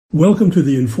Welcome to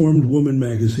the Informed Woman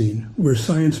magazine, where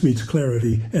science meets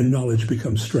clarity and knowledge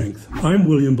becomes strength. I'm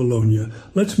William Bologna.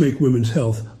 Let's make women's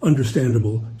health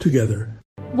understandable together.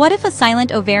 What if a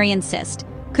silent ovarian cyst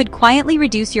could quietly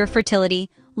reduce your fertility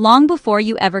long before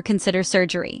you ever consider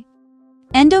surgery?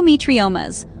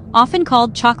 Endometriomas, often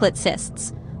called chocolate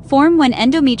cysts, form when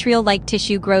endometrial-like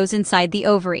tissue grows inside the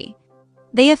ovary.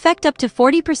 They affect up to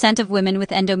 40% of women with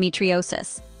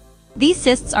endometriosis. These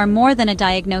cysts are more than a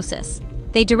diagnosis.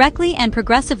 They directly and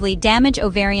progressively damage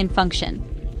ovarian function.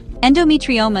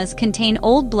 Endometriomas contain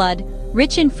old blood,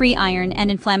 rich in free iron and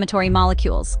inflammatory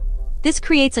molecules. This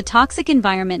creates a toxic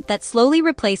environment that slowly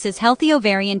replaces healthy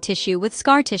ovarian tissue with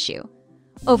scar tissue.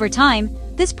 Over time,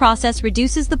 this process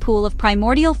reduces the pool of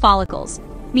primordial follicles,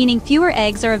 meaning fewer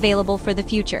eggs are available for the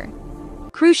future.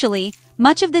 Crucially,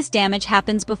 much of this damage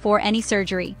happens before any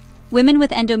surgery. Women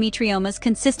with endometriomas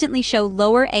consistently show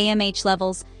lower AMH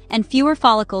levels and fewer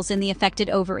follicles in the affected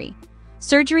ovary.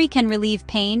 Surgery can relieve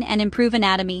pain and improve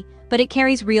anatomy, but it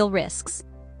carries real risks.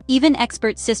 Even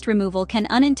expert cyst removal can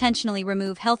unintentionally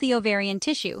remove healthy ovarian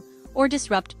tissue or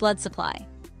disrupt blood supply.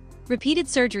 Repeated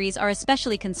surgeries are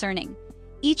especially concerning.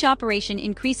 Each operation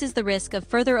increases the risk of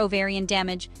further ovarian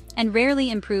damage and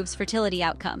rarely improves fertility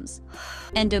outcomes.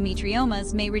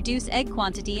 Endometriomas may reduce egg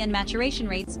quantity and maturation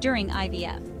rates during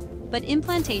IVF. But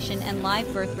implantation and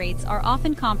live birth rates are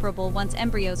often comparable once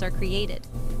embryos are created.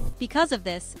 Because of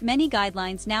this, many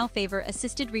guidelines now favor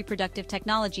assisted reproductive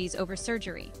technologies over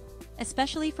surgery,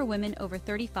 especially for women over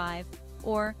 35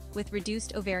 or with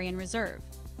reduced ovarian reserve.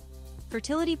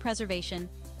 Fertility preservation,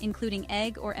 including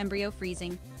egg or embryo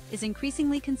freezing, is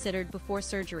increasingly considered before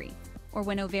surgery or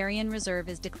when ovarian reserve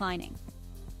is declining.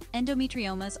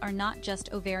 Endometriomas are not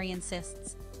just ovarian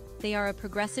cysts. They are a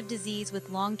progressive disease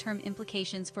with long-term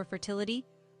implications for fertility,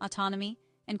 autonomy,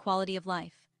 and quality of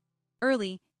life.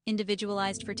 Early,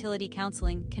 individualized fertility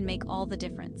counseling can make all the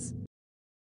difference.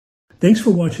 Thanks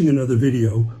for watching another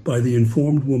video by the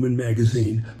Informed Woman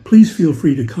magazine. Please feel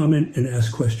free to comment and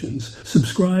ask questions.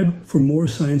 Subscribe for more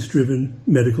science-driven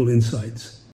medical insights.